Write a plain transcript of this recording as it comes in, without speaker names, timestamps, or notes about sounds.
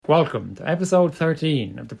Welcome to episode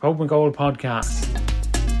 13 of the Pogba Goal podcast.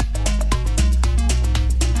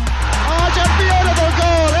 Oh, it's a beautiful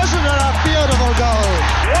goal, isn't it? A beautiful goal.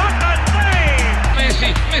 What a save!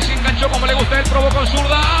 Messi enganchó como le gusta, él probó con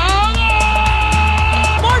zurda.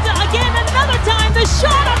 Morta again, another time, the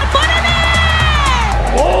shot on the foot of it!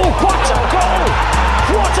 Oh, what a goal!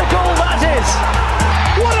 What a goal that is!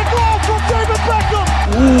 What a goal from David Beckham!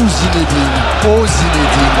 Zinedine,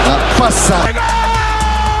 passa.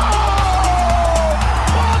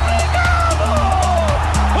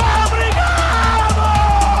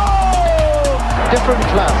 Different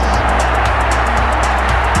class.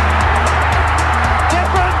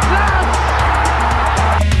 Different class.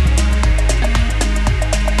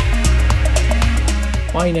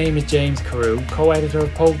 My name is James Carew, co-editor of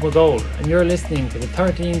Pogba Goal, and you're listening to the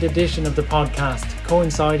 13th edition of the podcast,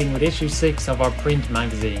 coinciding with issue 6 of our print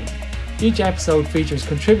magazine. Each episode features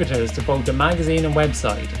contributors to both the magazine and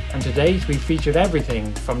website, and to date we've featured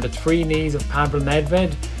everything from the three knees of Pavel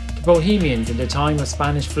Nedved to Bohemians in the time of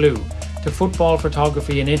Spanish flu, to football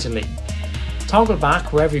photography in Italy. Toggle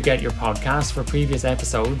back wherever you get your podcasts for previous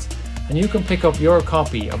episodes, and you can pick up your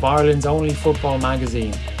copy of Ireland's only football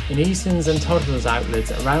magazine in Eason's and Tuttle's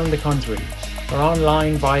outlets around the country, or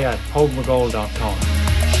online via pogbagol.com.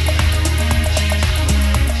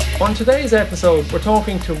 On today's episode, we're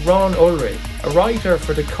talking to Ron Ullrich, a writer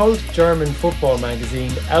for the cult German football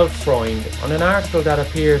magazine Elf-Freund, on an article that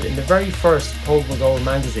appeared in the very first Pogba Goal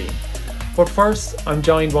magazine. But first, I'm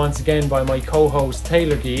joined once again by my co-host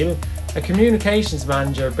Taylor Gill, a communications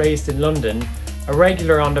manager based in London, a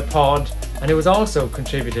regular on the pod, and who has also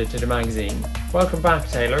contributed to the magazine. Welcome back,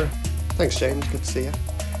 Taylor. Thanks, James. Good to see you.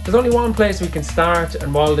 There's only one place we can start,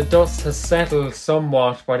 and while the dust has settled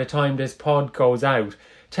somewhat by the time this pod goes out,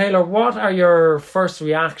 Taylor, what are your first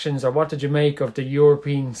reactions, or what did you make of the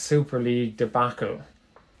European Super League debacle?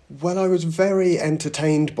 Well, I was very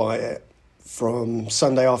entertained by it from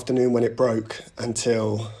Sunday afternoon when it broke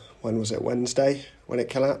until, when was it, Wednesday, when it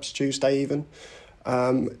collapsed, Tuesday even.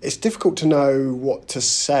 It's difficult to know what to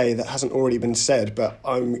say that hasn't already been said, but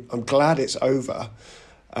I'm glad it's over,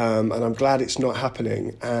 and I'm glad it's not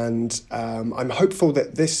happening. And I'm hopeful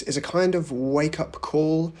that this is a kind of wake-up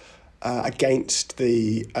call against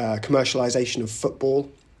the commercialisation of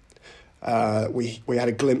football. We had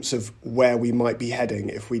a glimpse of where we might be heading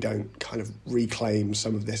if we don't kind of reclaim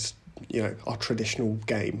some of this, our traditional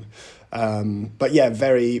game. But yeah,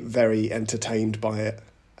 very, very entertained by it.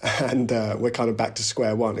 And we're kind of back to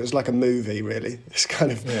square one. It was like a movie, really. It's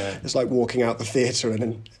kind of, It's like walking out the theatre and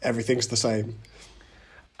then everything's the same.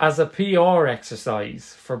 As a PR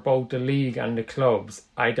exercise for both the league and the clubs,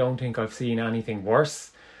 I don't think I've seen anything worse.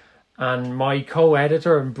 And my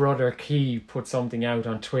co-editor and brother Key put something out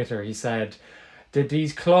on Twitter. He said, did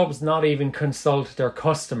these clubs not even consult their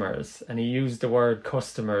customers? And he used the word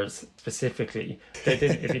customers specifically.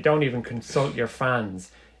 If you don't even consult your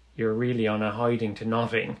fans, you're really on a hiding to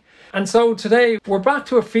nothing. And so today we're back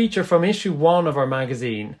to a feature from issue 1 of our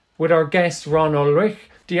magazine with our guest Ron Ullrich.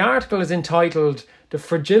 The article is entitled The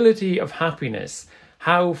Fragility of Happiness: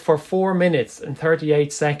 How for 4 minutes and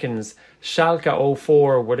 38 seconds Schalke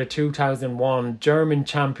 04 were the 2001 German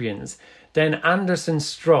champions. Then Anderson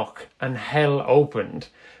struck and hell opened.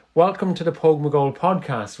 Welcome to the Pogba Goal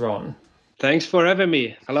podcast, Ron. Thanks for having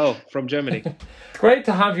me. Hello from Germany. Great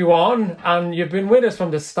to have you on, and you've been with us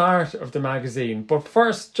from the start of the magazine. But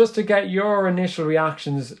first, just to get your initial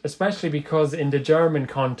reactions, especially because in the German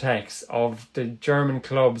context of the German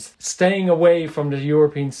clubs staying away from the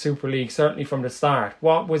European Super League, certainly from the start,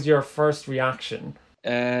 what was your first reaction?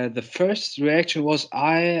 The first reaction was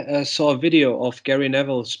I saw a video of Gary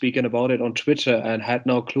Neville speaking about it on Twitter and had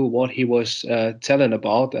no clue what he was telling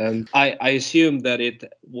about. And I assumed that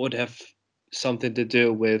it would have something to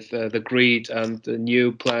do with the greed and the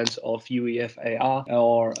new plans of UEFA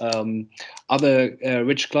or other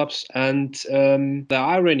rich clubs. And the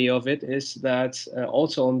irony of it is that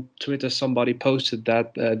also on Twitter somebody posted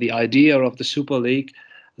that the idea of the Super League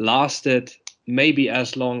lasted maybe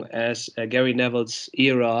as long as Gary Neville's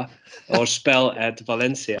era or spell at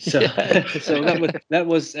Valencia. So, so that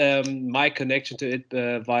was my connection to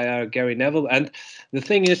it via Gary Neville. And the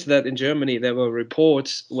thing is that in Germany there were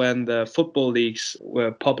reports when the football leagues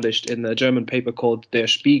were published in a German paper called Der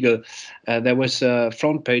Spiegel. There was a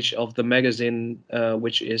front page of the magazine,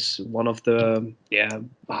 which is one of the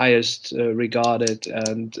highest regarded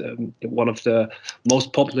and one of the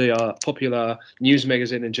most popular news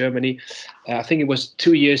magazine in Germany. I think it was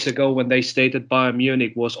 2 years ago when they stated Bayern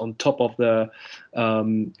Munich was on top of the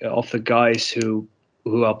guys who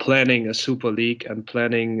who are planning a Super League and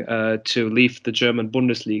planning to leave the German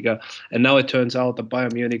Bundesliga. And now it turns out that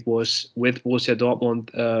Bayern Munich was, with Borussia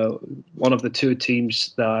Dortmund, one of the two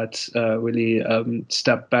teams that really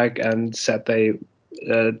stepped back and said they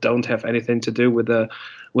don't have anything to do with the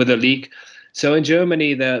league. So in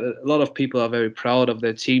Germany, a lot of people are very proud of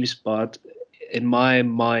their teams, but in my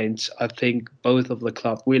mind, I think both of the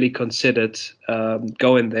club really considered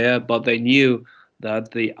going there, but they knew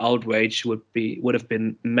that the outrage would have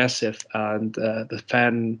been massive, and the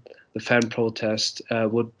fan protest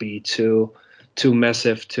would be too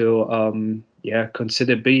massive to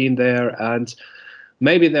consider being there. And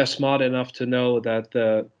maybe they're smart enough to know that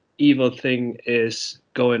the evil thing is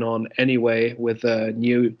going on anyway with the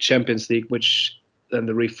new Champions League, and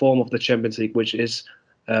the reform of the Champions League, which is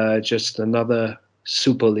just another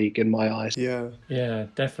Super League in my eyes. Yeah,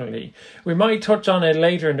 definitely. We might touch on it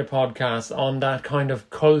later in the podcast, on that kind of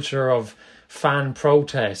culture of fan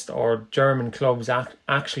protest or German clubs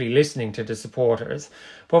actually listening to the supporters.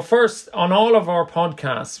 But first, on all of our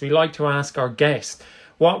podcasts, we like to ask our guests,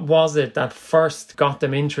 what was it that first got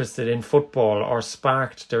them interested in football or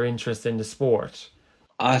sparked their interest in the sport?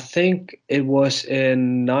 I think it was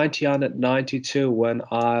in 1992 when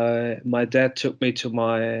my dad took me to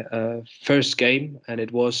my first game, and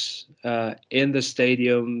it was in the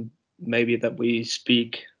stadium, maybe that we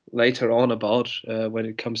speak later on about when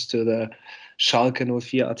it comes to the Schalke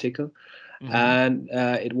 04 article. Mm-hmm. And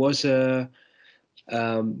it was a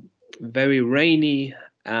very rainy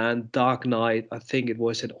and dark night. I think it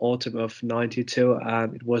was in autumn of 92,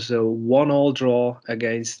 and it was a 1-1 draw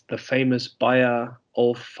against the famous Bayer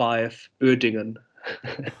 05 Uerdingen.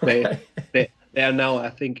 they are now, I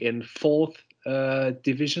think, in 4th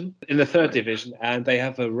division, in the 3rd division, and they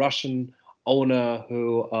have a Russian owner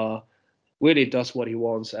who really does what he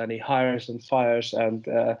wants, and he hires and fires, and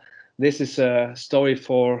this is a story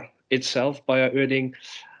for itself, Bayer Uerdingen.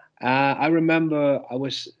 I remember I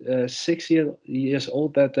was 6 years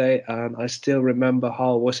old that day, and I still remember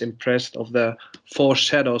how I was impressed of the 4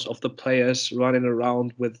 shadows of the players running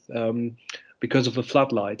around with because of the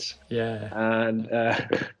floodlights. Yeah. And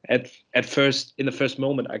at first, in the first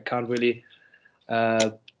moment, I can't really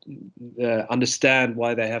understand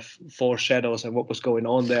why they have 4 shadows and what was going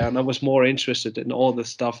on there. And I was more interested in all the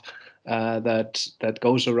stuff that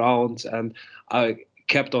goes around, and I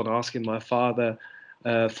kept on asking my father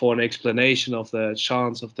for an explanation of the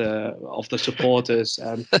chants of the supporters.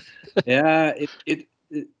 And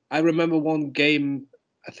I remember one game,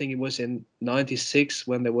 I think it was in 96,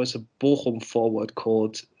 when there was a Bochum forward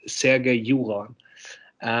called Sergei Juran,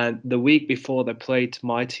 and the week before they played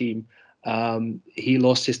my team, he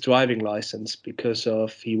lost his driving license because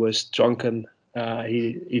of he was drunken.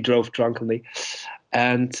 He drove drunkenly,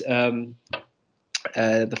 and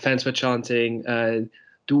the fans were chanting,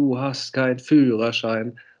 "Du hast kein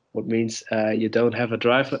Führerschein," what means you don't have a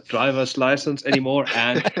driver's license anymore.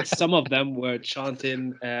 And some of them were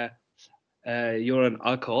chanting, "You're an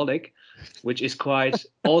alcoholic," which is quite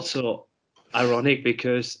also ironic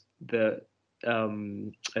because the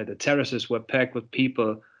terraces were packed with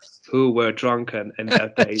people who were drunken in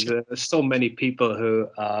that day. There were so many people who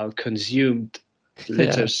consumed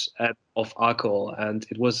liters of alcohol, and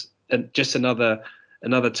it was just another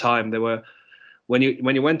time. There were when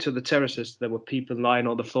you went to the terraces, there were people lying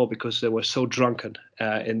on the floor because they were so drunken,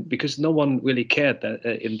 and because no one really cared that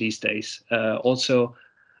in these days. Also,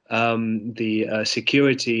 the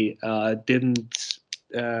security didn't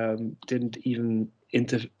even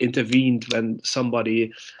intervened when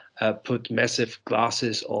somebody put massive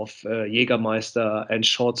glasses of Jägermeister and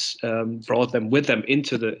shots, brought them with them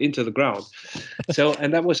into the ground. So,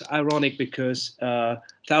 and that was ironic because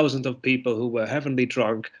thousands of people who were heavily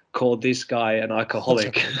drunk called this guy an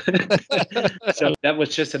alcoholic. So that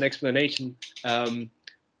was just an explanation.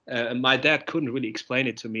 My dad couldn't really explain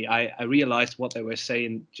it to me. I realized what they were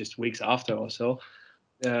saying just weeks after or so.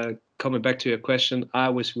 Coming back to your question, I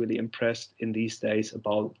was really impressed in these days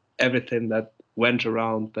about everything that went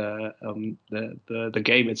around the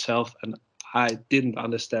game itself, and I didn't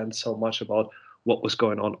understand so much about what was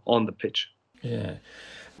going on the pitch. Yeah,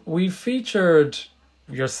 we featured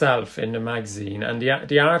yourself in the magazine, and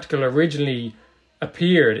the article originally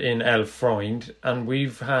appeared in Elf Freund, and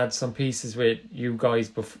we've had some pieces with you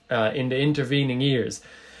guys in the intervening years.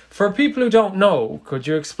 For people who don't know, could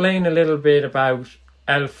you explain a little bit about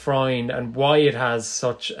Elf Freund and why it has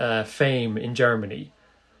such fame in Germany?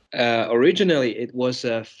 Originally, it was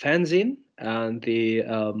a fanzine, and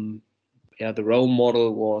the role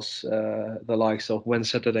model was the likes of When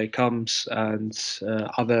Saturday Comes and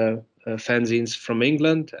other fanzines from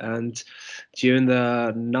England. And during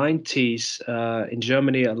the 90s in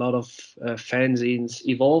Germany, a lot of fanzines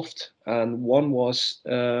evolved, and one was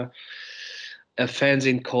a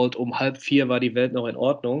fanzine called 4 war die Welt noch in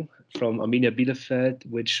Ordnung from Arminia Bielefeld,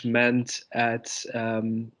 which meant at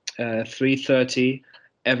 3:30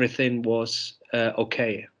 everything was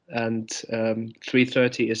okay. And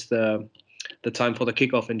 3:30 is the time for the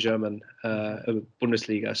kickoff in German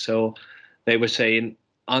Bundesliga. So they were saying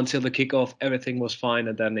until the kickoff everything was fine,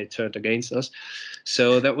 and then they turned against us.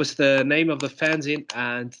 So that was the name of the fanzine,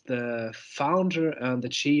 and the founder and the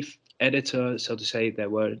chief editor, so to say, they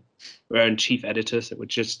weren't chief editors. They were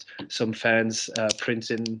just some fans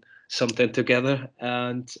printing something together.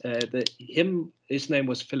 And his name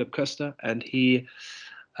was Philipp Köster, and he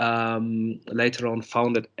later on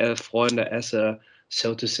founded Elf Freunde as a,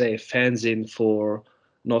 so to say, fanzine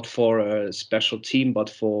not for a special team, but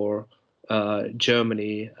for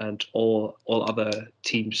Germany and all other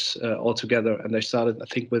teams all together. And they started, I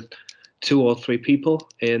think, with 2 or 3 people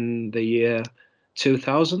in the year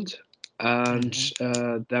 2000, and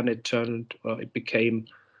then it became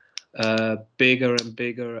bigger and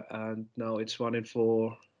bigger, and now has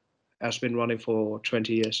been running for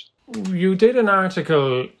 20 years. You did an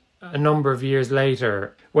article a number of years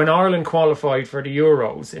later when Ireland qualified for the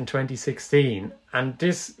Euros in 2016, and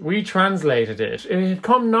we translated it. It had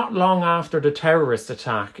come not long after the terrorist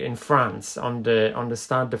attack in France on the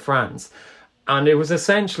Stade de France, and it was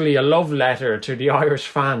essentially a love letter to the Irish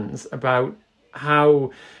fans about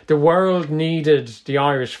how the world needed the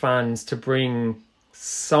Irish fans to bring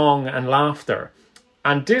song and laughter.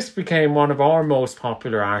 And this became one of our most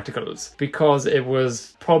popular articles because it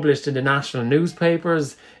was published in the national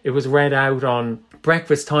newspapers. It was read out on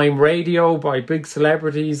breakfast time radio by big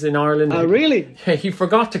celebrities in Ireland. Oh, really? Yeah, he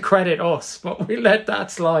forgot to credit us, but we let that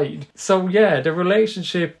slide. So yeah, the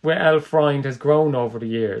relationship with Elf Freund has grown over the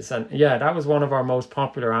years. And yeah, that was one of our most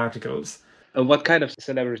popular articles. And what kind of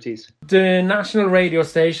celebrities? The national radio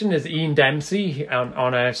station is Ian Dempsey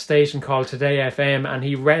on a station called Today FM, and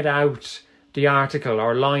he read out the article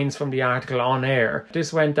or lines from the article on air.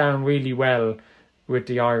 This went down really well with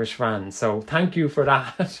the Irish fans, so thank you for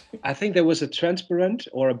that. I think there was a transparent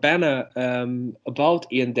or a banner about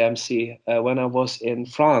Ian Dempsey when I was in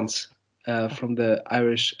France from the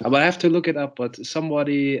Irish. I have to look it up, but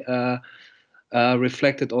somebody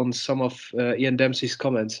reflected on some of Ian Dempsey's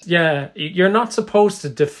comments. Yeah, you're not supposed to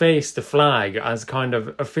deface the flag as kind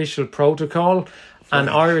of official protocol. And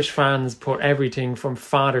Irish fans put everything from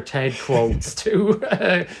Father Ted quotes to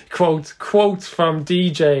quotes from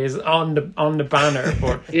DJs on the banner.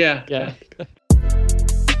 But, yeah.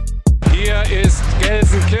 Hier ist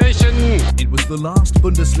Gelsenkirchen. It was the last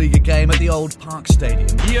Bundesliga game at the old Park Stadium.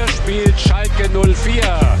 Hier spielt Schalke 04.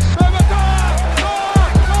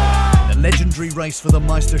 The legendary race for the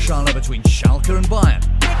Meisterschale between Schalke and Bayern.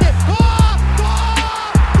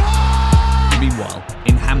 Meanwhile,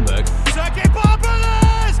 in Hamburg, Sergei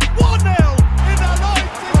Barbares! 1-0 in der 90.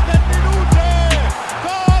 Minute!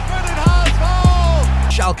 Tor für den HSV!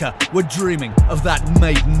 Schalke were dreaming of that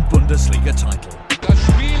maiden Bundesliga title. Das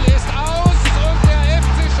Spiel ist aus und der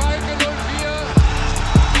FC Schalke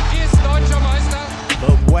 04 ist deutscher Meister.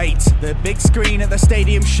 But wait, the big screen at the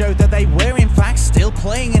stadium showed that they were in fact still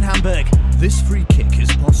playing in Hamburg. This free kick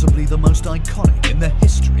is possibly the most iconic in the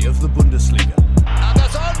history of the Bundesliga.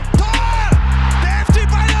 Anderson, Tor! Der FC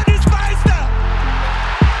Bayern ist Meister!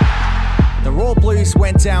 The Royal Blues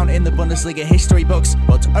went down in the Bundesliga history books,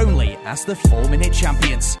 but only as the 4-minute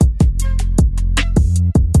champions.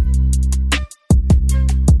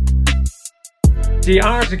 the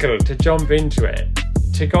article, to jump into it,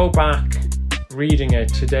 to go back reading it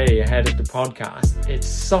today ahead of the podcast, it's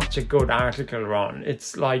such a good article, Ron.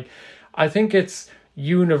 It's like, I think it's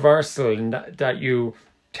universal in that you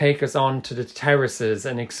take us on to the terraces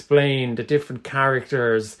and explain the different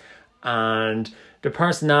characters and the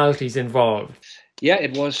personalities involved. Yeah,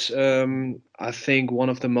 it was, I think, one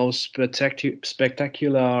of the most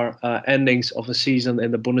spectacular endings of a season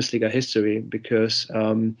in the Bundesliga history, because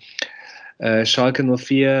Schalke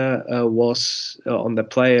 04 was on the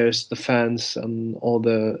players, the fans, and all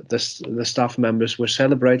the staff members were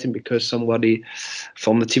celebrating because somebody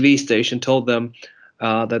from the TV station told them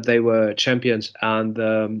that they were champions, and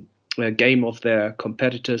the game of their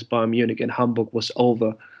competitors, Bayern Munich and Hamburg, was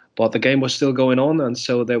over. But the game was still going on, and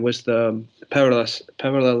so there was the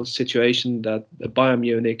parallel situation that Bayern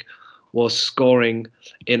Munich was scoring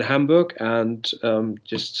in Hamburg and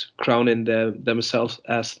just crowning themselves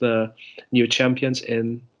as the new champions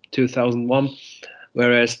in 2001,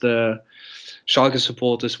 whereas the Schalke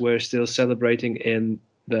supporters were still celebrating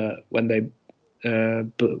when they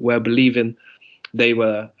were believing they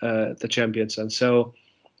were the champions. And so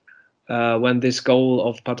when this goal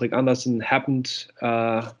of Patrick Andersen happened,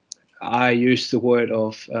 I used the word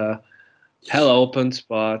of hell opened,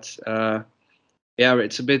 but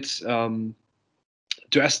it's a bit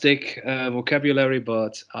drastic vocabulary,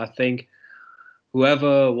 but I think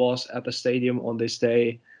whoever was at the stadium on this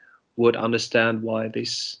day would understand why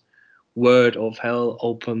this word of hell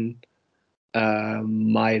open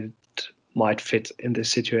might fit in this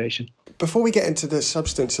situation. Before we get into the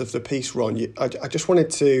substance of the piece, Ron, I just wanted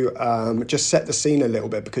to just set the scene a little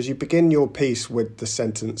bit, because you begin your piece with the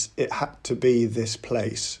sentence, "It had to be this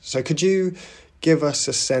place." So could you give us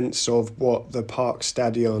a sense of what the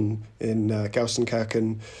Parkstadion in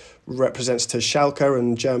Gelsenkirchen represents to Schalke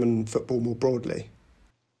and German football more broadly?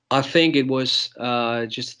 I think it was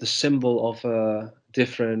just the symbol of a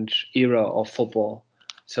different era of football.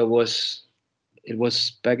 So it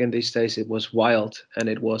was back in these days, it was wild and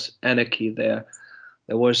it was anarchy there.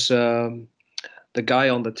 There was the guy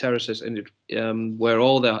on the terraces, and where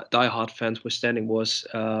all the diehard fans were standing was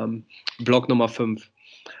Block number 5.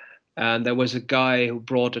 And there was a guy who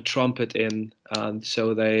brought a trumpet in, and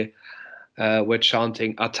so they were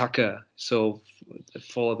chanting Attacke, so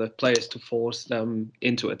for the players to force them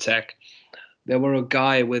into attack. There were a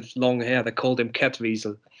guy with long hair, they called him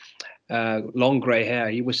Katwiesel, long grey hair.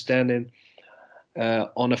 He was standing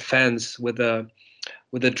on a fence with a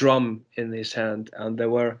drum in his hand, and there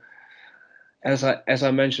were, as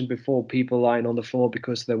I mentioned before, people lying on the floor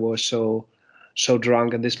because they were so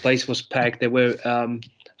drunk, and this place was packed. There were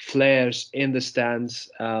flares in the stands,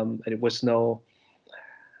 and it was no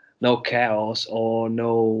chaos or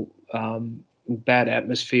no bad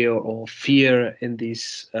atmosphere or fear in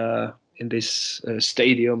this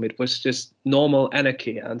stadium. It was just normal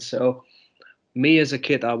anarchy. And so me as a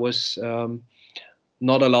kid, I was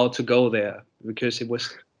not allowed to go there, because it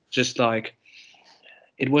was just like,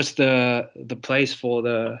 it was the place or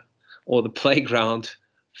the playground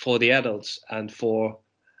for the adults, and for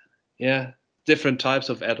different types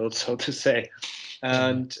of adults, so to say.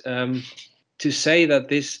 And to say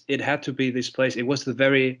that it had to be this place, it was the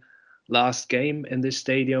very last game in this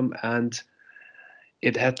stadium, and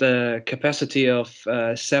it had the capacity of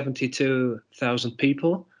 72,000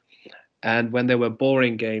 people. And when there were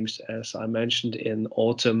boring games, as I mentioned, in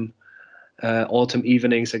autumn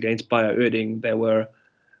evenings against Bayer Oerding, there were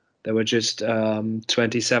just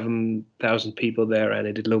 27,000 people there, and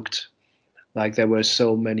it looked like there were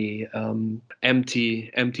so many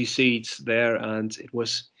empty seats there, and it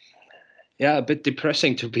was a bit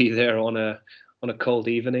depressing to be there on a cold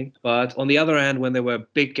evening. But on the other hand, when there were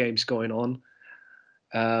big games going on,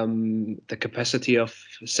 the capacity of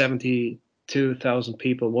 72,000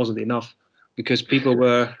 people wasn't enough, because people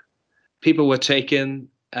were taking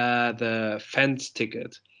the fence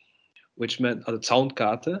ticket, which meant the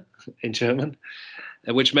Zaunkarte in German,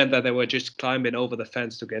 which meant that they were just climbing over the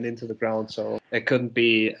fence to get into the ground, so they couldn't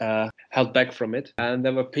be held back from it. And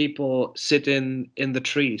there were people sitting in the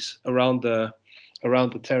trees around the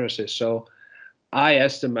terraces. So I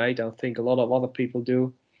estimate, I think a lot of other people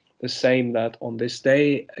do the same, that on this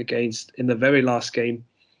day in the very last game,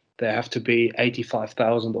 there have to be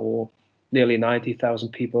 85,000 or nearly 90,000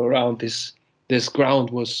 people around. This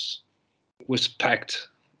ground was packed.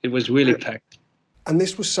 It was really packed. And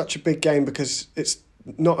this was such a big game because it's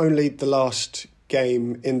not only the last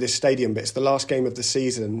game in this stadium, but it's the last game of the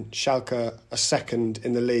season. Schalke are second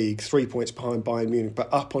in the league, 3 points behind Bayern Munich, but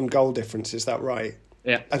up on goal difference. Is that right?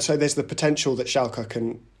 Yeah. And so there's the potential that Schalke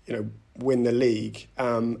can, win the league.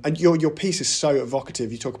 And your piece is so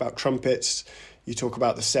evocative. You talk about trumpets, you talk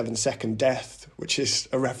about the 7-second death, which is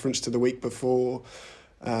a reference to the week before,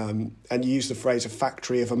 and you use the phrase "a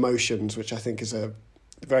factory of emotions," which I think is a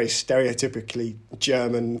very stereotypically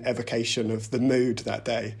German evocation of the mood that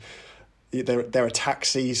day. There are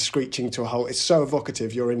taxis screeching to a halt. It's so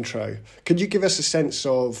evocative, your intro. Could you give us a sense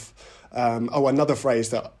of... another phrase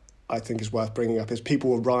that I think is worth bringing up is "people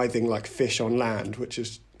were writhing like fish on land," which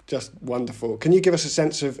is just wonderful. Can you give us a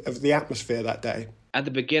sense of the atmosphere that day? At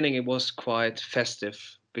the beginning, it was quite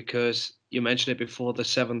festive, because you mentioned it before, the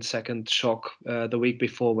 7-second shock the week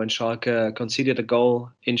before, when Schalke conceded a goal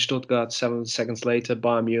in Stuttgart. 7 seconds later,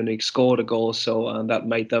 Bayern Munich scored a goal, and that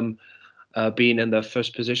made them being in the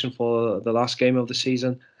first position for the last game of the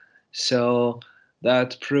season. So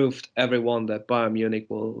that proved everyone that Bayern Munich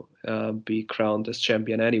will be crowned as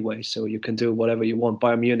champion anyway. So you can do whatever you want.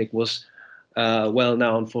 Bayern Munich was well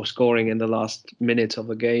known for scoring in the last minute of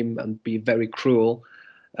a game and be very cruel.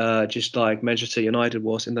 just like Manchester United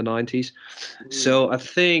was in the 90s. So I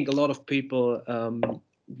think a lot of people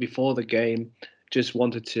before the game just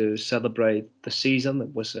wanted to celebrate the season.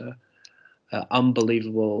 It was an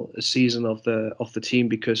unbelievable season of the team,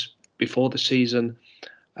 because before the season,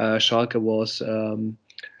 Schalke was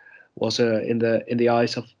in the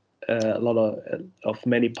eyes of a lot of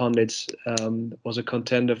many pundits, was a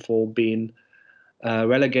contender for being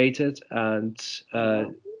relegated, and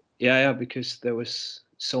because there was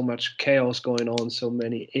so much chaos going on, so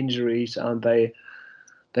many injuries, and they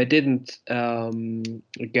didn't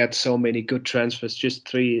get so many good transfers. Just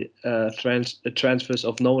 3 transfers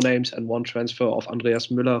of no names and 1 transfer of Andreas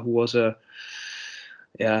Müller, who was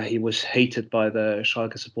he was hated by the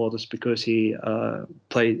Schalke supporters because he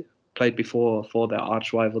played before for their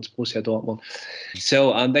arch rivals Borussia Dortmund.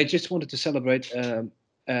 So they just wanted to celebrate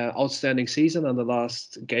outstanding season and the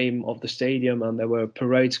last game of the stadium, and there were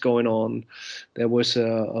parades going on. There was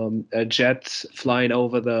a jet flying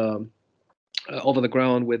over the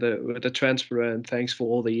ground with a transfer, and thanks for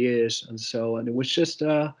all the years and so. And it was just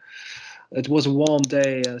it was a warm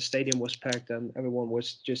day. The stadium was packed, and everyone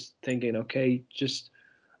was just thinking, okay, just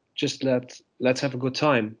let's have a good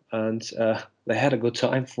time. And they had a good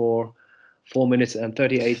time for 4 minutes and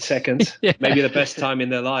 38 seconds, maybe the best time in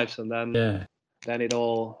their lives. And then it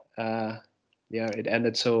all it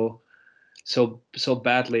ended so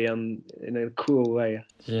badly and in a cruel way.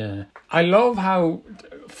 Yeah. I love how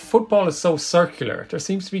football is so circular. There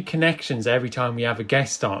seems to be connections every time we have a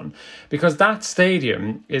guest on, because that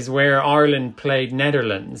stadium is where Ireland played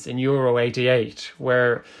Netherlands in Euro 88,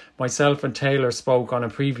 where myself and Taylor spoke on a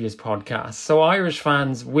previous podcast. So Irish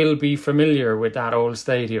fans will be familiar with that old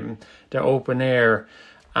stadium, the open air.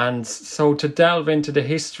 And so to delve into the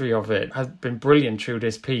history of it has been brilliant through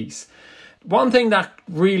this piece. One thing that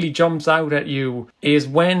really jumps out at you is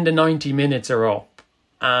when the 90 minutes are up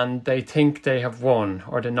and they think they have won,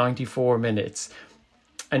 or the 94 minutes,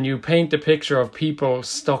 and you paint the picture of people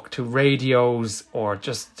stuck to radios or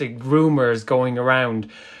just the rumours going around.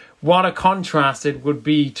 What a contrast it would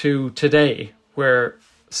be to today, where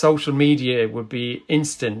social media would be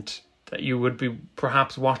instant, that you would be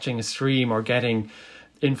perhaps watching a stream or getting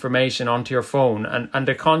information onto your phone, and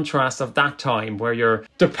the contrast of that time where you're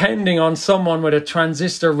depending on someone with a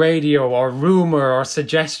transistor radio or rumour or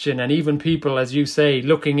suggestion, and even people, as you say,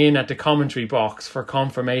 looking in at the commentary box for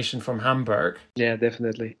confirmation from Hamburg. Yeah,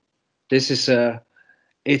 definitely. This is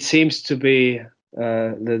it seems to be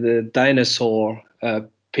the dinosaur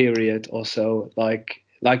period or so, like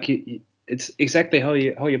it's exactly how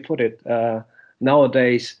you put it.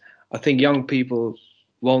 Nowadays I think young people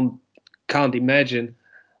can't imagine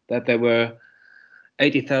that there were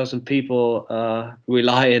 80,000 people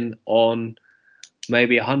relying on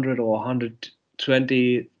maybe 100 or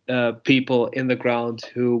 120 people in the ground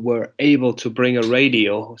who were able to bring a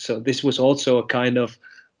radio. So this was also a kind of,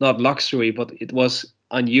 not luxury, but it was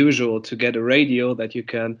unusual to get a radio that you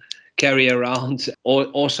can carry around,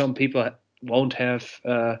 or some people won't have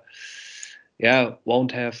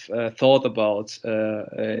thought about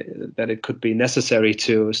that it could be necessary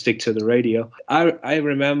to stick to the radio. I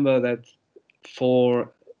remember that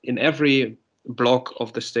in every block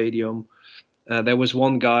of the stadium, there was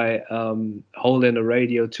one guy holding a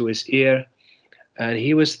radio to his ear, and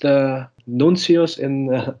he was the nuncius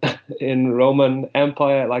in Roman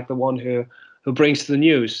Empire, like the one who brings the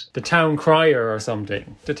news. The town crier or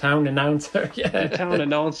something. The town announcer, yeah. The town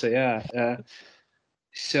announcer, yeah.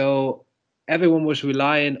 So everyone was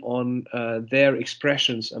relying on their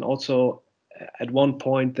expressions, and also at one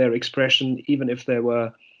point their expression, even if they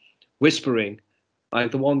were whispering.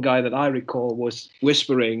 Like the one guy that I recall was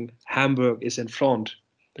whispering, Hamburg is in front,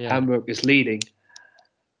 Hamburg is leading.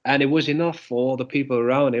 And it was enough for the people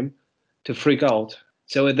around him to freak out.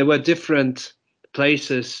 So there were different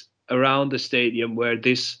places around the stadium where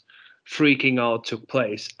this freaking out took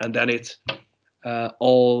place. And then it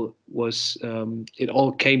all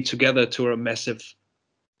came together to a massive,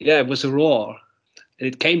 it was a roar. And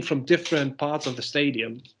it came from different parts of the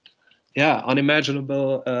stadium. Yeah,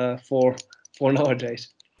 unimaginable for nowadays.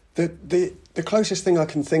 The closest thing I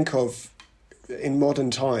can think of in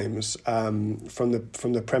modern times from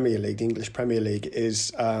the Premier League, the English Premier League,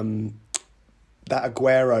 is that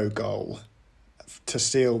Aguero goal to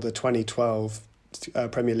seal the 2012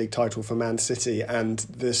 Premier League title for Man City, and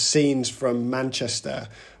the scenes from Manchester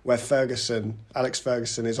where Alex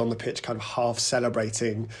Ferguson is on the pitch kind of half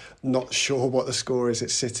celebrating, not sure what the score is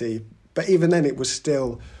at City. But even then it was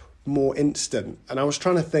still more instant. And I was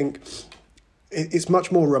trying to think, it's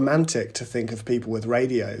much more romantic to think of people with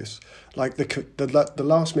radios. Like the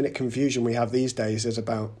last minute confusion we have these days is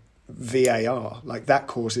about VAR. Like, that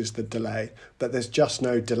causes the delay, but there's just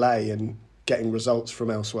no delay in getting results from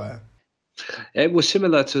elsewhere. It was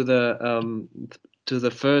similar to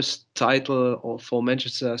the first title for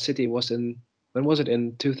Manchester City. When was it?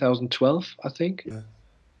 In 2012, I think.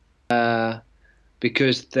 Yeah.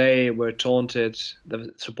 Because they were taunted,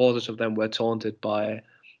 the supporters of them were taunted by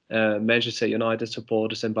Manchester United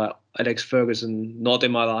supporters and by Alex Ferguson, not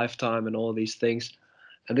in my lifetime, and all these things.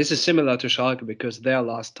 And this is similar to Schalke because their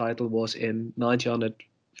last title was in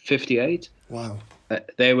 1958. Wow.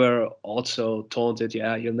 They were also taunted,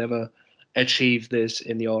 yeah, you'll never achieve this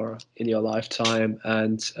in your lifetime.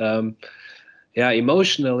 And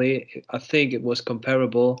emotionally, I think it was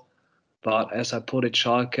comparable. But as I put it,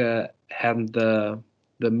 Schalke hadn't the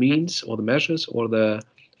means or the measures or the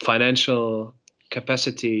financial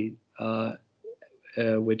capacity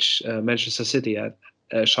which Manchester City had.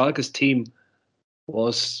 Schalke's team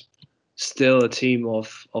was still a team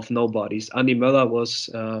of nobodies. Andi Möller was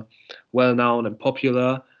well known and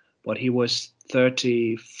popular, but he was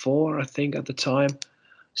 34, I think, at the time.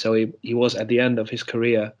 So he was at the end of his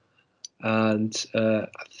career. And I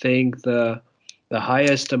think the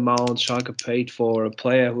highest amount Schalke paid for a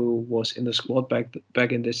player who was in the squad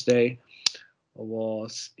back in this day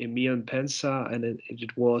was Emil Pensa, and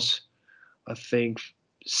it was, I think,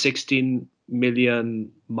 16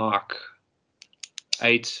 million mark,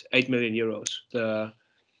 8 million euros, the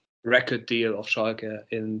record deal of Schalke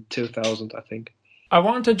in 2000, I think. I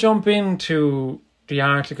want to jump into the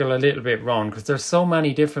article a little bit, Ron, because there's so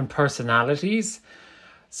many different personalities.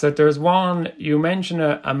 So there's one, you mentioned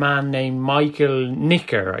a man named Michael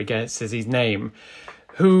Nicker, I guess is his name,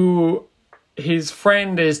 who his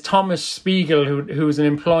friend is Thomas Spiegel, who's an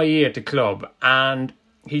employee at the club. And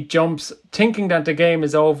he jumps, thinking that the game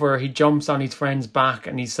is over, he jumps on his friend's back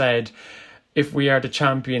and he said, "If we are the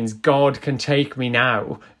champions, God can take me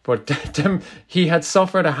now." But he had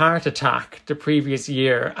suffered a heart attack the previous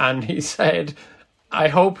year, and he said, "I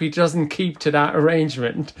hope he doesn't keep to that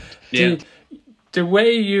arrangement." Yeah. The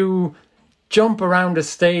way you jump around a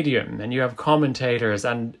stadium and you have commentators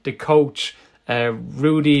and the coach,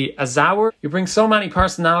 Rudi Azauer, you bring so many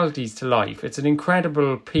personalities to life. It's an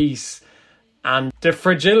incredible piece. And The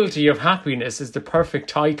Fragility of Happiness is the perfect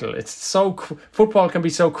title. It's so football can be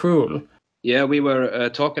so cruel. Yeah, we were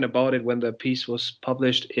talking about it when the piece was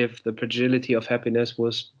published, if The Fragility of Happiness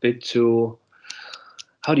was a bit too,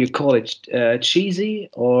 how do you call it, cheesy,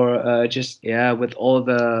 or just, with all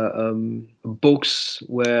the books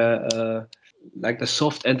where like the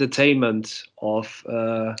soft entertainment of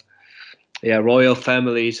royal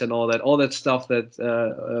families and all that stuff that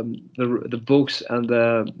the books and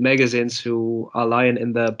the magazines who are lying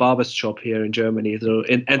in the barber's shop here in Germany, so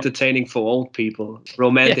entertaining for old people,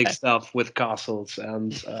 romantic stuff with castles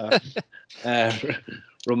and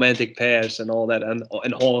romantic pairs and all that,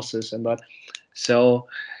 and horses and that. So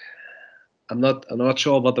I'm not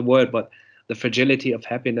sure about the word, but The Fragility of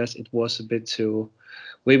Happiness, it was a bit too.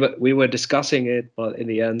 We were discussing it, but in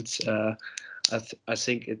the end, I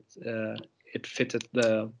think it fitted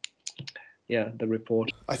the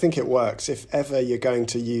report. I think it works. If ever you're going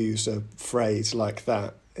to use a phrase like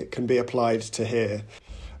that, it can be applied to here.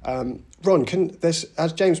 Ron,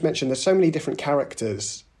 as James mentioned, there's so many different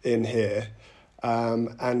characters in here.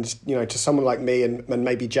 And to someone like me and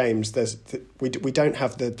maybe James, we don't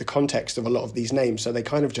have the context of a lot of these names, so they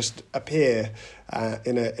kind of just appear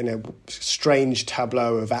in a strange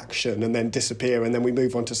tableau of action and then disappear, and then we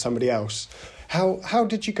move on to somebody else. How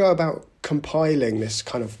did you go about compiling this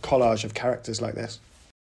kind of collage of characters like this?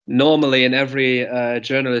 Normally, in every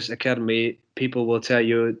journalist academy, people will tell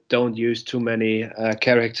you don't use too many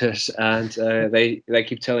characters, and they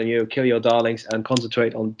keep telling you kill your darlings and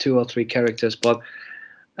concentrate on 2 or 3 characters. But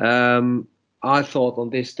I thought on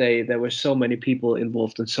this day there were so many people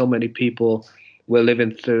involved, and so many people were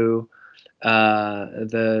living through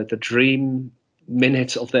the dream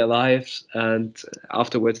minutes of their lives, and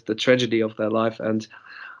afterwards the tragedy of their life. And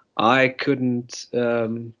I couldn't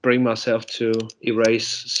bring myself to erase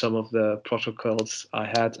some of the protocols I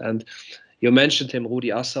had. And you mentioned him, Rudi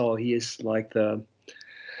Azauer. He is like an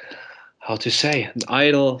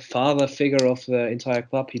idol father figure of the entire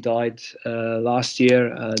club. He died last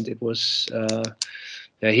year, and it was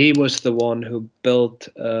he was the one who built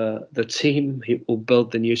the team, who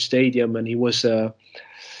built the new stadium, and he was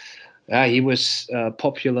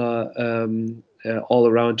popular all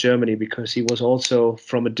around Germany because he was also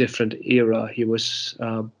from a different era. He was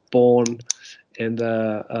born in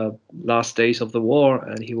the last days of the war,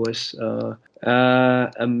 and he was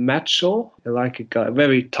a macho, like a guy,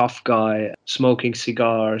 very tough guy, smoking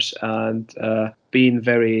cigars and being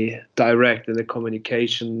very direct in the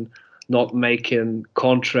communication, not making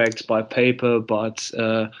contracts by paper, but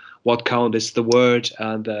what count is the word,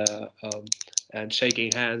 and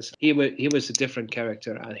shaking hands. He was a different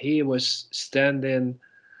character, and he was standing.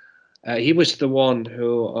 He was the one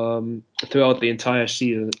who, throughout the entire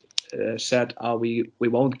season, said, "We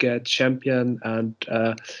won't get champion, and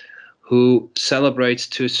who celebrates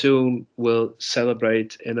too soon will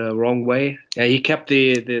celebrate in a wrong way." He kept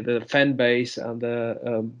the fan base and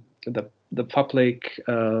the public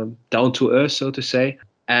down to earth, so to say,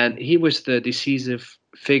 and he was the decisive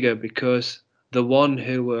figure because the one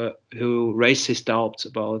who raised his doubts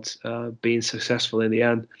about being successful in the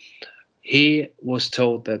end. He was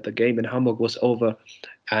told that the game in Hamburg was over,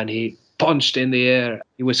 and he punched in the air.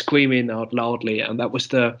 He was screaming out loudly, and that was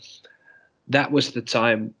the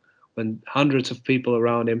time when hundreds of people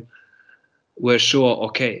around him were sure,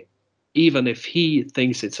 okay, even if he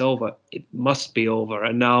thinks it's over, it must be over,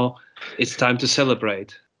 and now it's time to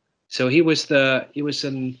celebrate. So he was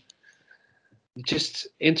an just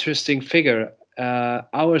interesting figure.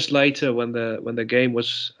 Hours later, when the game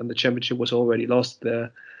was and the championship was already lost,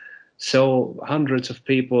 so hundreds of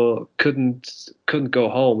people couldn't go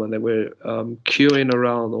home, and they were queuing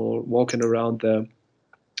around or walking around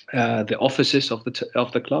the offices of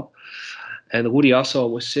the club. And Rudi Assauer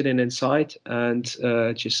was sitting inside, and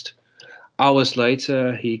just hours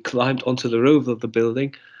later, he climbed onto the roof of the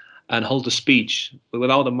building and held a speech. But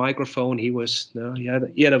without a microphone, he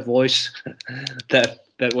had a voice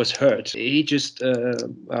that was heard. He just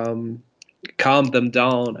calmed them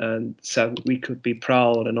down and said we could be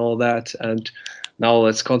proud and all that, and now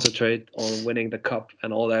let's concentrate on winning the cup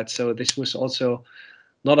and all that. So this was also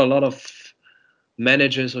not a lot of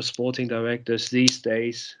managers or sporting directors these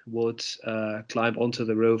days would climb onto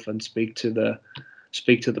the roof and speak to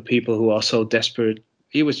the people who are so desperate.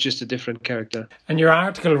 He was just a different character. And your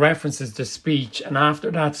article references the speech, and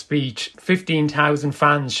after that speech, 15,000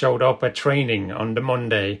 fans showed up at training on the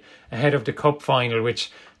Monday ahead of the cup final,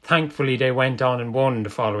 which thankfully they went on and won the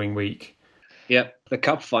following week. Yeah, the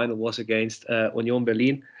cup final was against Union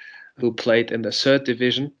Berlin, who played in the third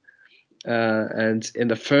division. And in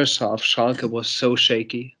the first half, Schalke was so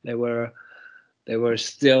shaky. They were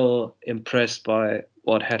still impressed by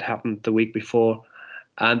what had happened the week before,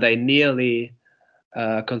 and they nearly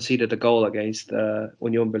conceded a goal against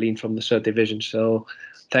Union Berlin from the third division. So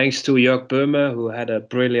thanks to Jörg Böhme, who had a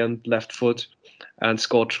brilliant left foot and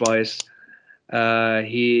scored twice,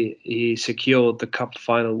 he secured the cup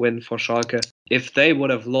final win for Schalke. If they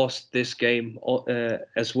would have lost this game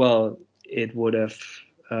as well, it would have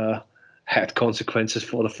had consequences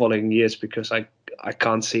for the following years, because I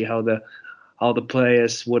can't see how the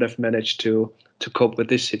players would have managed to cope with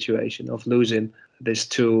this situation of losing these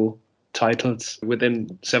two titles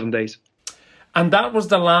within 7 days. And that was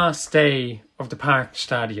the last day of the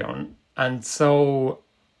Parkstadion, and so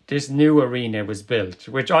this new arena was built,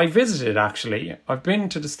 which I visited actually. I've been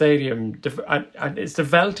to the stadium. It's the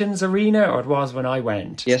Veltins Arena, or it was when I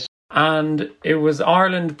went. Yes. And it was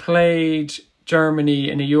Ireland played Germany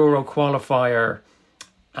in a Euro qualifier,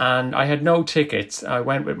 and I had no tickets. I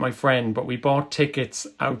went with my friend, but we bought tickets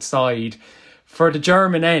outside for the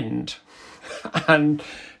German end. And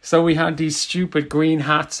so we had these stupid green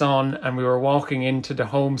hats on, and we were walking into the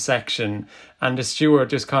home section, and the steward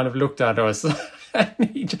just kind of looked at us.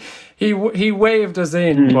 And he waved us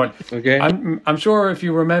in, but okay. I'm sure if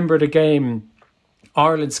you remember the game,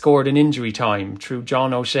 Ireland scored in injury time through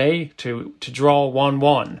John O'Shea to draw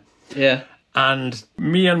 1-1. Yeah. And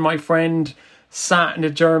me and my friend sat in the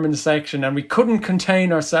German section, and we couldn't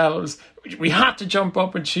contain ourselves. We had to jump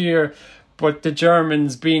up and cheer, but the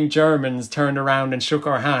Germans, being Germans, turned around and shook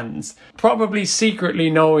our hands, probably secretly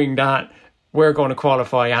knowing that we're going to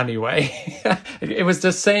qualify anyway. It was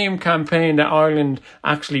the same campaign that Ireland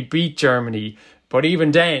actually beat Germany, but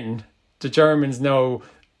even then, the Germans know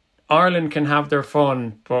Ireland can have their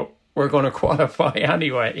fun, but we're going to qualify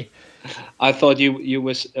anyway. I thought you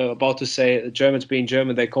was about to say the Germans being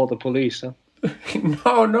German, they called the police, huh?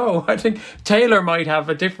 No. I think Taylor might have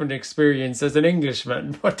a different experience as an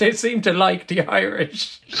Englishman, but they seem to like the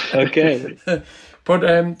Irish. Okay.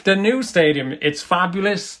 But the new stadium, it's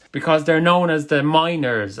fabulous because they're known as the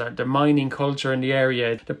miners, the mining culture in the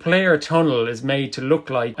area. The player tunnel is made to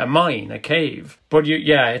look like a mine, a cave. But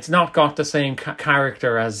it's not got the same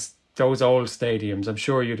character as those old stadiums. I'm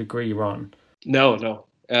sure you'd agree, Ron. No.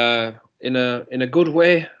 In a good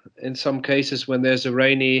way. In some cases, when there's a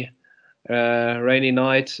rainy rainy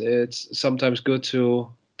night, it's sometimes good to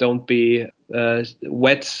don't be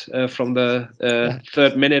wet from the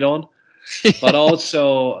third minute on. But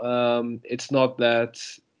also, it's not that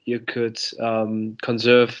you could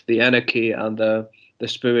conserve the anarchy and the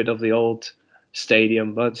spirit of the old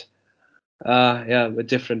stadium. But with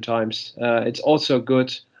different times. It's also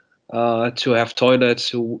good to have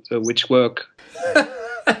toilets which work.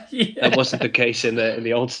 Yeah. That wasn't the case in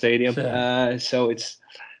the old stadium. Sure. So it's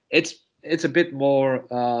a bit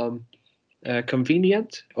more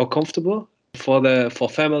convenient or comfortable for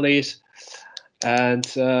families, and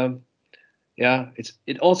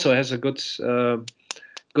it also has a good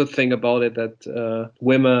thing about it that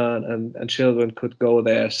women and children could go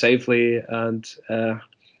there safely. And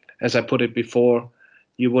as I put it before,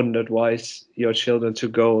 you wouldn't advise your children to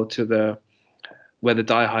go to where the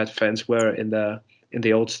diehard fans were in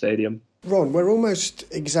the old stadium. Ron, we're almost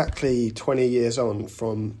exactly 20 years on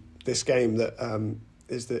from this game that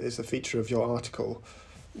is the feature of your article.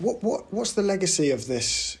 What's the legacy of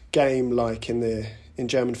this game like in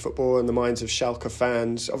German football and the minds of Schalke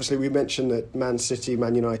fans? Obviously, we mentioned that Man City,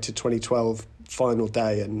 Man United 2012 final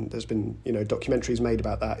day, and there's been documentaries made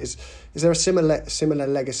about that. Is there a similar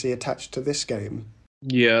legacy attached to this game?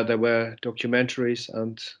 Yeah, there were documentaries,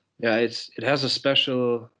 and it has a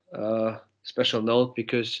special note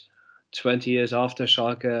because 20 years after,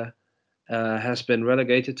 Schalke has been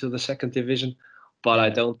relegated to the second division. But I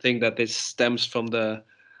don't think that this stems from the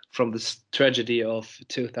tragedy of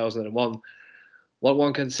 2001. What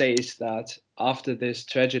one can say is that after this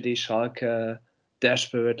tragedy, Schalke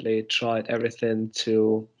desperately tried everything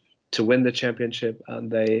to win the championship or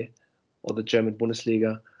the German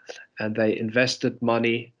Bundesliga, and they invested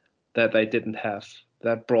money that they didn't have.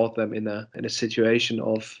 That brought them in a situation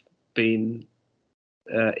of being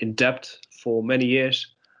in debt for many years,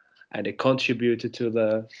 and it contributed to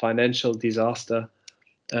the financial disaster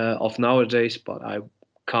of nowadays. But I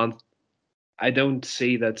don't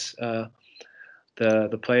see that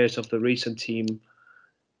the players of the recent team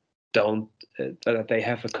that they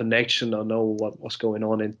have a connection or know what was going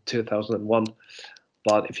on in 2001.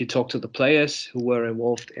 But if you talk to the players who were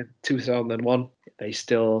involved in 2001, they're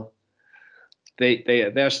still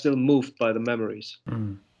moved by the memories.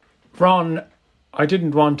 Ron, I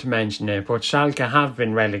didn't want to mention it, but Schalke have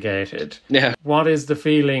been relegated. Yeah. What is the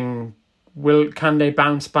feeling? Can they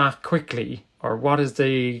bounce back quickly? Or what is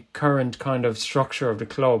the current kind of structure of the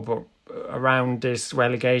club around this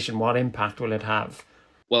relegation? What impact will it have?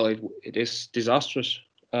 Well, it is disastrous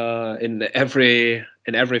in every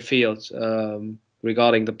field.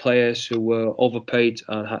 Regarding the players who were overpaid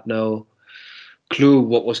and had no clue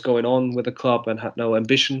what was going on with the club and had no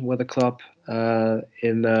ambition with the club.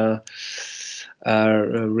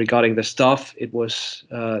 Regarding the staff, it was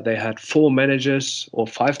they had 4 managers or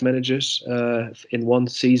 5 managers in one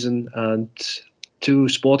season and 2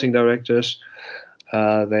 sporting directors.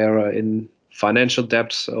 They are in financial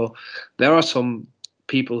debt, so there are some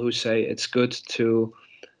people who say it's good to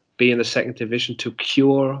be in the second division to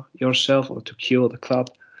cure yourself or to cure the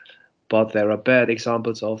club. But there are bad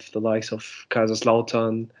examples of the likes of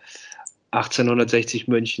Kaiserslautern, 1860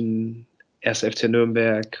 München, 1. FC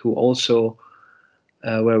Nürnberg, who also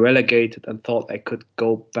were relegated and thought they could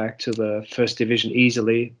go back to the first division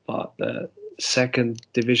easily. But the second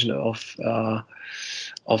division of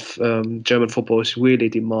German football is really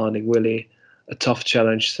demanding, really a tough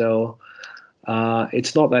challenge. So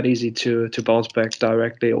it's not that easy to bounce back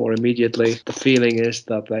directly or immediately. The feeling is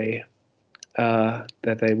that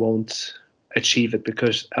they won't achieve it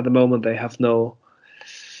because at the moment they have no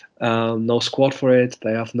squad for it.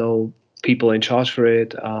 They have no people in charge for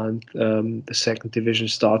it, and the second division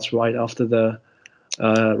starts right after the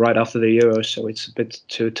Euros. So it's a bit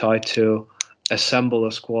too tight to assemble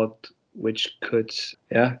a squad which could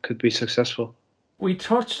be successul. We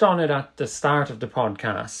touched on it at the start of the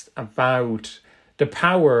podcast about the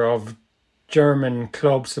power of German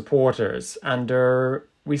club supporters, and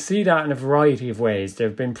we see that in a variety of ways. There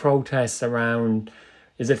have been protests around,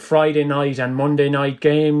 is it Friday night and Monday night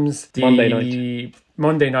games?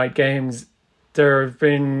 Monday night games. There have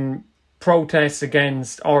been protests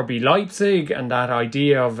against RB Leipzig and that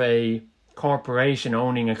idea of a corporation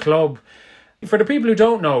owning a club. For the people who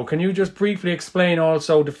don't know, can you just briefly explain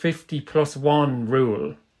also the 50+1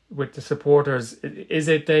 rule with the supporters? Is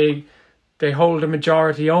it they hold a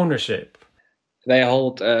majority ownership? They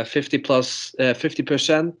hold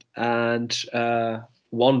 50% and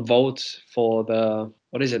 1 vote for the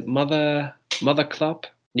mother club.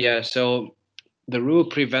 Yeah, so the rule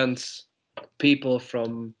prevents people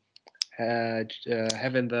from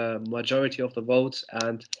having the majority of the votes,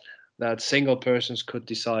 and that single persons could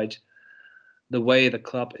decide the way the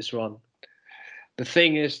club is run. The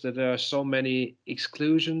thing is that there are so many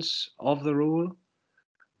exclusions of the rule.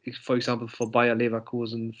 For example, for Bayer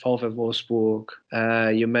Leverkusen, VfL Wolfsburg,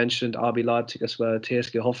 you mentioned RB Leipzig as well,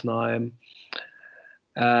 TSG Hoffenheim.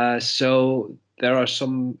 So there are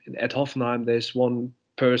some, at Hoffenheim, there's one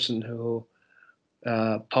person who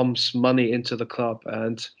pumps money into the club,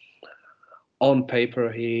 and on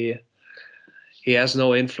paper he has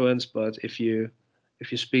no influence, but if you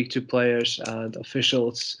speak to players and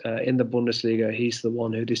officials in the Bundesliga, he's the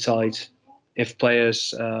one who decides if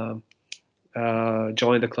players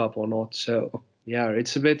join the club or not. So yeah,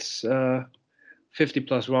 it's a bit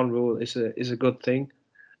 50+1 rule is a good thing,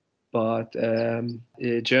 but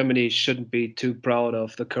Germany shouldn't be too proud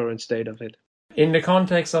of the current state of it. In the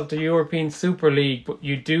context of the European Super League,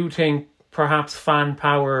 you do think perhaps fan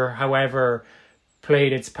power, however,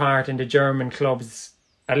 played its part in the German clubs,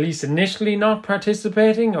 at least initially, not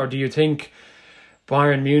participating? Or do you think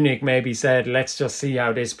Bayern Munich maybe said, let's just see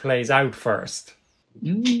how this plays out first?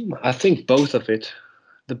 I think both of it.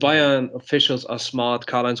 The Bayern officials are smart.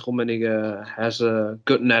 Karl-Heinz Rummenigge has a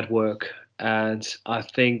good network, and I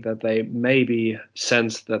think that they maybe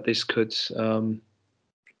sensed that this could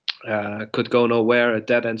go nowhere, a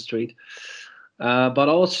dead-end street. But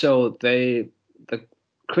also the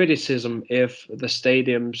criticism, if the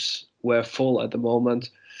stadiums were full at the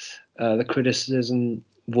moment, the criticism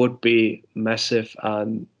would be massive,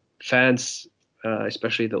 and fans,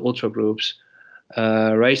 especially the ultra groups,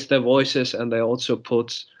 raised their voices, and they also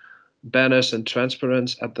put banners and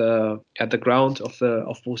transparents at the ground of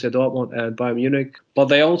Borussia Dortmund and Bayern Munich. But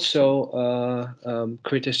they also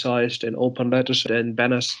criticized in open letters and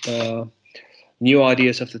banners new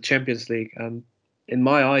ideas of the Champions League. And in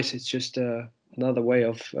my eyes, it's just another way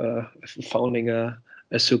of founding a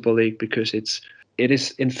Super League, because it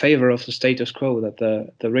is in favor of the status quo, that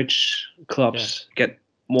the rich clubs get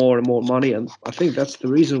more and more money. And I think that's the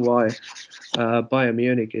reason why Bayern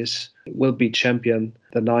Munich will be champion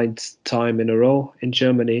the 9th time in a row in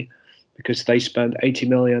Germany, because they spent 80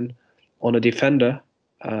 million on a defender,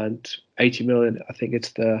 and 80 million, I think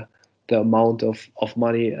it's the amount of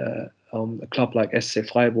money a club like SC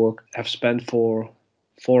Freiburg have spent for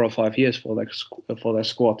 4 or 5 years for their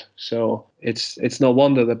squad. So it's no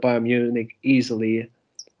wonder that Bayern Munich easily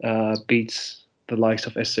beats the likes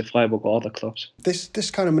of SC Freiburg or other clubs.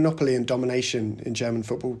 This kind of monopoly and domination in German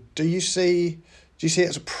football, do you see it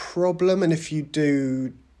as a problem? And if you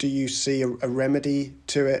do you see a remedy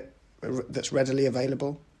to it that's readily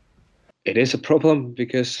available? It is a problem,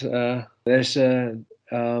 because there's a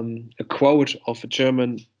quote of a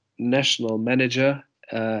German national manager,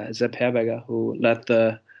 Sepp Herberger, who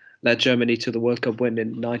led Germany to the World Cup win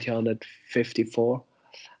in 1954,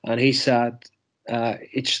 and he said,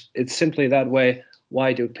 it's simply that way.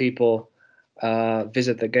 Why do people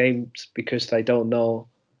visit the games? Because they don't know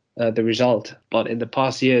the result. But in the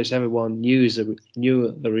past years, everyone knew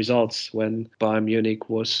the results. When Bayern Munich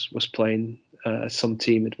was playing some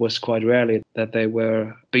team, it was quite rarely that they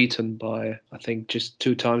were beaten by, I think, just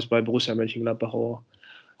 2 times by Borussia Mönchengladbach or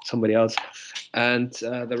somebody else. And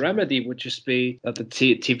the remedy would just be that the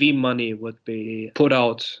TV money would be put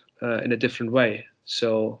out in a different way.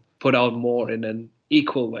 So put out more in an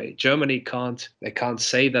equal way. Germany can't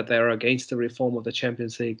say that they're against the reform of the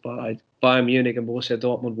Champions League, but Bayern Munich and Borussia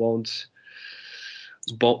Dortmund won't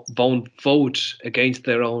vote against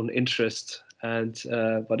their own interests. And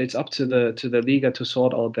but it's up to the Liga to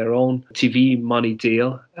sort out their own TV money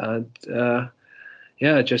deal, and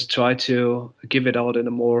just try to give it out in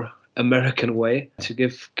a more American way, to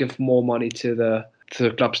give more money to the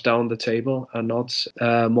clubs down the table, and not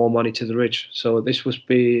more money to the rich. So this would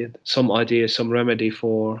be some idea, some remedy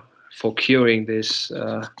for curing this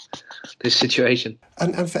situation.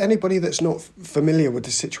 And for anybody that's not familiar with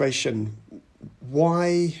the situation,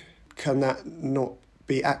 why can that not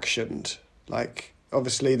be actioned? Like,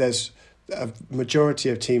 obviously there's a majority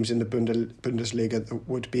of teams in the Bundesliga that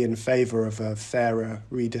would be in favour of a fairer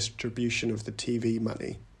redistribution of the TV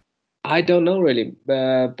money. I don't know really.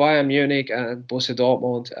 Bayern Munich and Borussia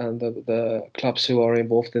Dortmund and the clubs who are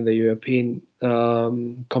involved in the European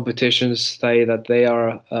competitions say that they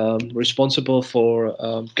are responsible for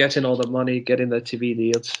getting all the money, getting the TV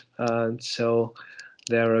deals, and so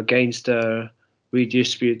they're against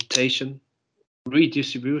redistribution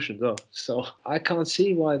though. So I can't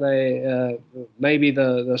see why they maybe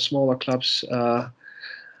the smaller clubs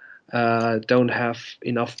don't have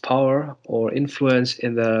enough power or influence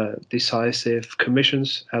in the decisive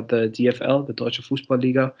commissions at the DFL, the Deutsche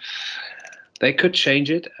Fußballliga. They could change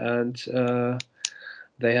it, and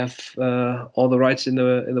they have all the rights in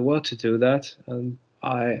the world to do that. And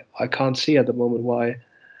I can't see at the moment why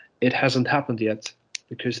it hasn't happened yet,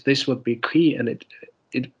 because this would be key, and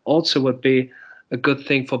it also would be a good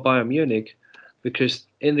thing for Bayern Munich, because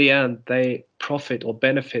in the end they profit or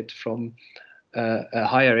benefit from a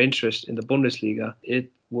higher interest in the Bundesliga.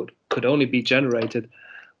 It could only be generated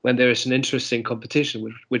when there is an interesting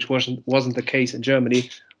competition, which wasn't the case in Germany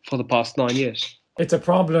for the past 9 years. It's a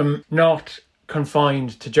problem not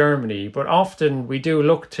confined to Germany, but often we do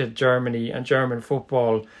look to Germany and German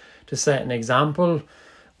football to set an example.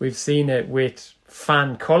 We've seen it with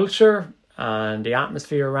fan culture and the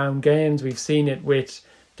atmosphere around games. We've seen it with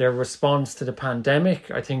their response to the pandemic.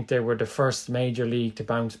 I think they were the first major league to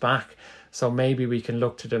bounce back. So maybe we can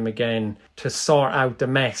look to them again to sort out the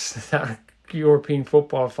mess that European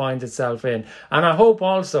football finds itself in. And I hope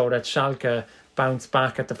also that Schalke bounce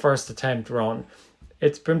back at the first attempt run.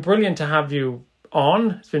 It's been brilliant to have you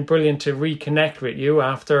on. It's been brilliant to reconnect with you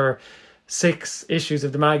after 6 issues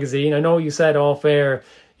of the magazine. I know you said off air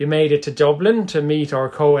you made it to Dublin to meet our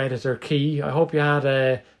co-editor Key. I hope you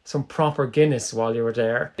had some proper Guinness while you were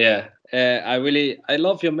there. Yeah. I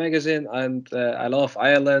love your magazine, and I love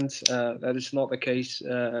Ireland. That is not the case.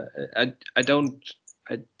 I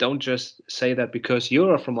don't just say that because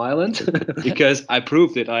you're from Ireland, because I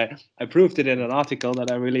proved it. I proved it in an article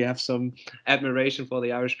that I really have some admiration for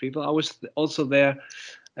the Irish people. I was also there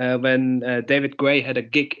when David Gray had a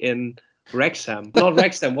gig in Wrexham. Not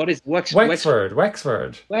Wrexham. What is Wexford?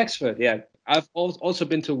 Wexford. Yeah. I've also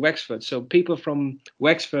been to Wexford, so people from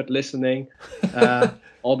Wexford listening,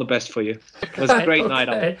 all the best for you. It was a great night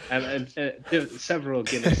out, and several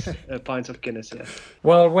Guinness, pints of Guinness, yeah.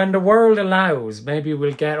 Well, when the world allows, maybe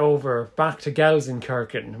we'll get over back to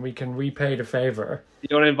Gelsenkirchen and we can repay the favour.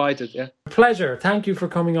 You're invited, yeah. Pleasure. Thank you for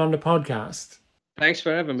coming on the podcast. Thanks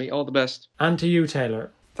for having me. All the best. And to you,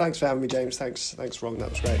 Taylor. Thanks for having me, James. Thanks, Ron. That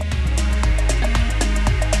was great.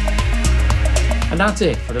 And that's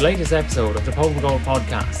it for the latest episode of the Pulp and Goal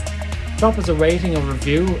podcast. Drop us a rating or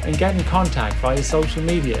review and get in contact via social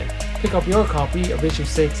media. Pick up your copy of issue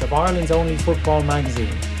 6 of Ireland's only football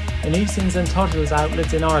magazine in Easton's and Tuttle's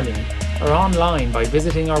outlets in Ireland, or online by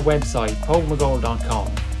visiting our website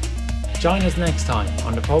pulpandgoal.com. Join us next time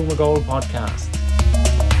on the Pulp and Goal podcast.